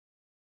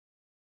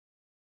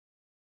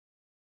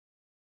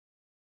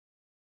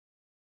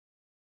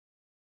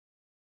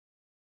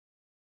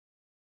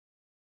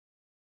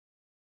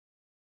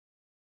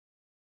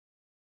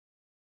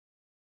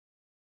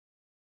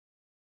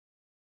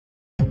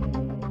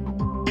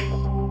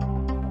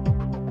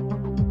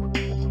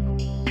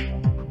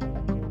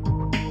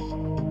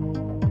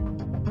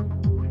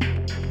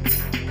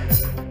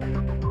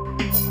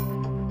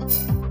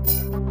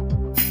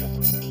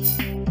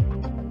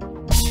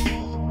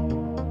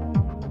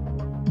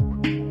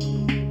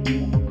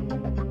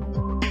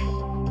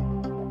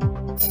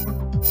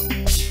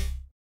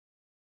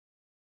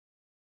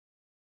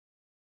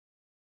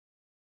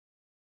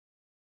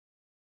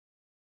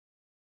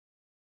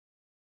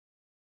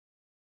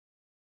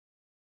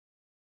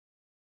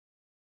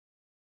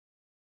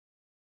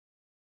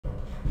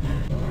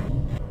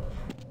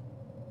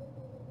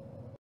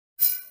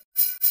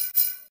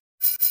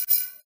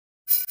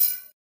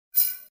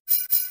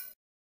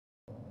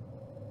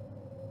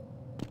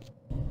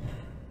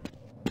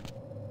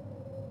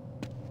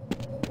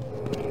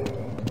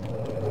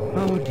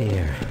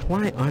dear,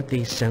 why aren't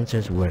these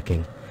sensors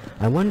working?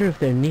 I wonder if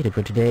they're needed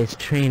for today's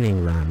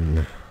training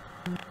run.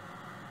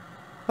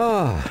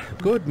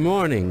 Good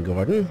morning,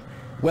 Gordon.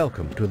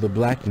 Welcome to the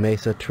Black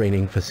Mesa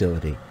Training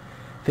Facility.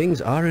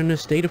 Things are in a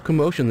state of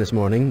commotion this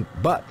morning,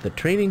 but the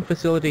training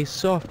facility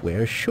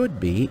software should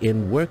be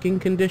in working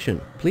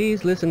condition.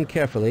 Please listen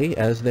carefully,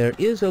 as there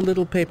is a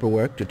little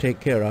paperwork to take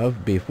care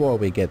of before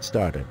we get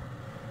started.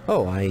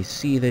 Oh, I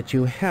see that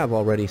you have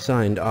already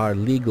signed our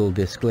legal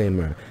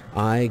disclaimer.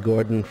 I,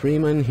 Gordon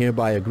Freeman,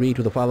 hereby agree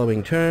to the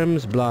following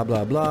terms, blah,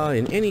 blah, blah.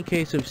 In any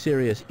case of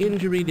serious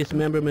injury,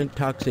 dismemberment,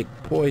 toxic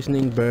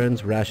poisoning,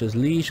 burns, rashes,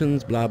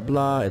 lesions, blah,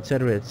 blah,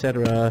 etc.,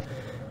 etc.,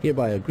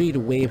 hereby agree to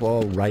waive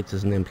all rights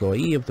as an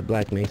employee of the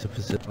Black Mesa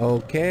facility.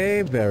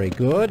 Okay, very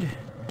good.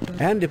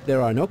 And if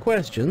there are no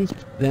questions,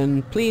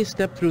 then please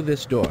step through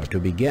this door to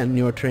begin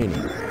your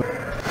training.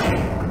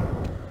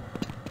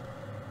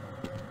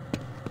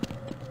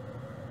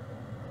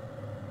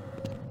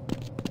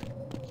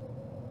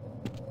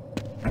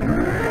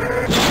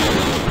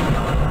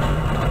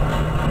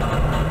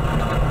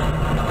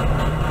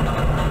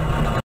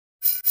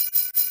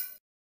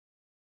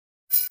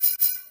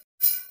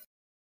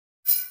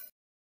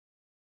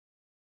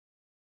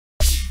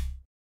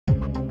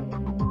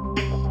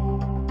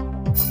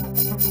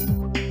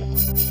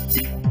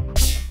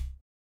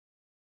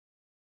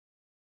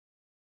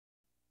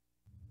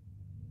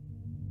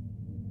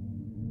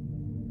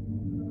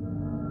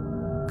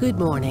 Good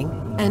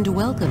morning, and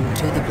welcome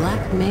to the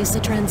Black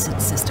Mesa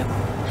Transit System.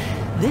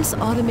 This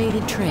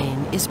automated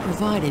train is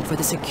provided for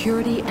the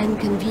security and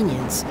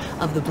convenience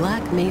of the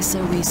Black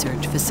Mesa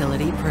Research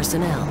Facility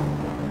personnel.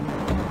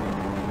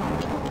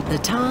 The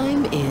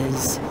time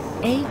is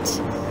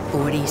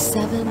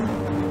 8:47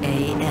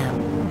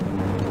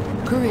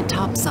 a.m. Current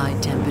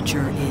topside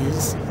temperature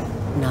is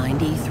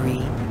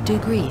 93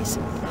 degrees,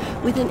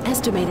 with an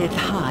estimated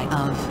high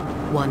of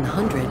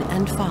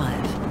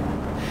 105.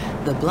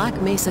 The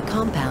Black Mesa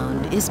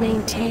compound is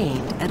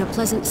maintained at a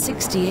pleasant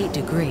 68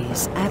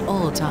 degrees at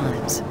all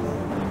times.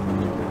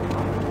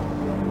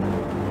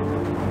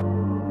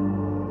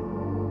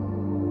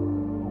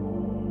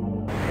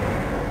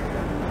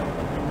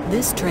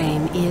 This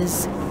train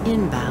is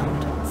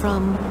inbound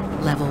from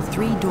Level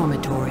 3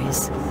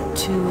 dormitories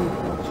to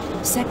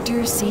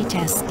Sector C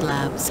test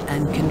labs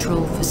and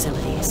control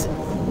facilities.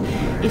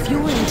 If your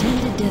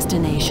intended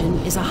destination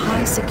is a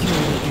high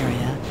security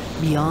area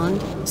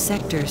beyond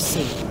Sector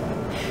C,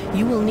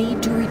 you will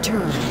need to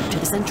return to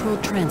the Central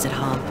Transit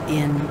Hub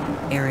in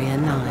Area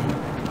 9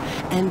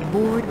 and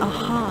board a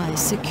high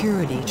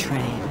security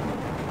train.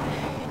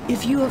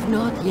 If you have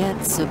not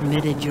yet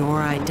submitted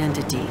your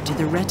identity to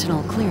the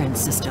retinal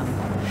clearance system,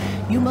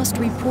 you must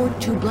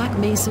report to Black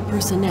Mesa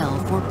personnel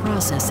for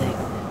processing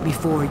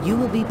before you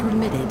will be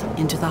permitted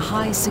into the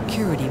high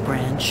security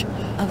branch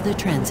of the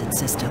transit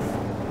system.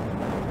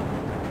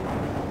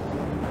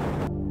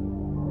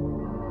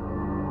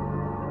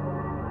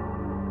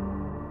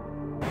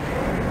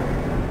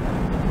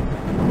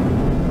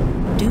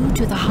 Due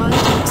to the high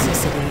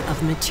toxicity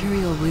of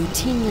material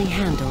routinely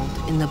handled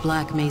in the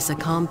Black Mesa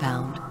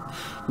compound,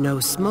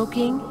 no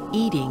smoking,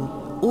 eating,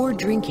 or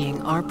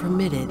drinking are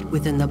permitted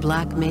within the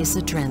Black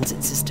Mesa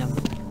transit system.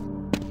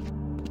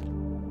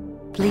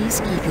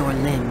 Please keep your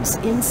limbs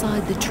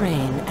inside the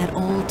train at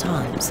all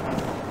times.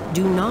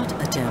 Do not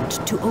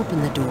attempt to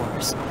open the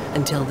doors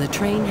until the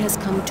train has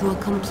come to a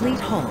complete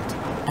halt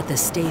at the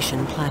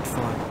station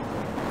platform.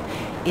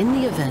 In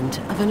the event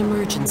of an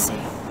emergency,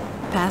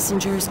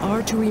 passengers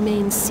are to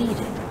remain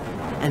seated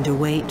and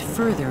await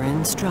further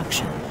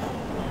instruction.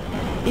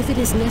 If it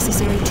is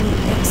necessary to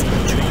exit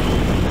the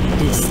train,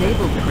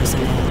 disabled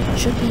personnel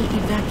should be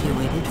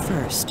evacuated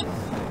first.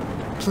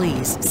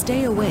 Please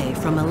stay away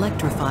from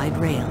electrified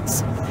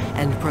rails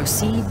and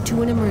proceed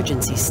to an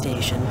emergency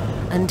station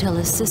until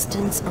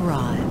assistance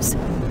arrives.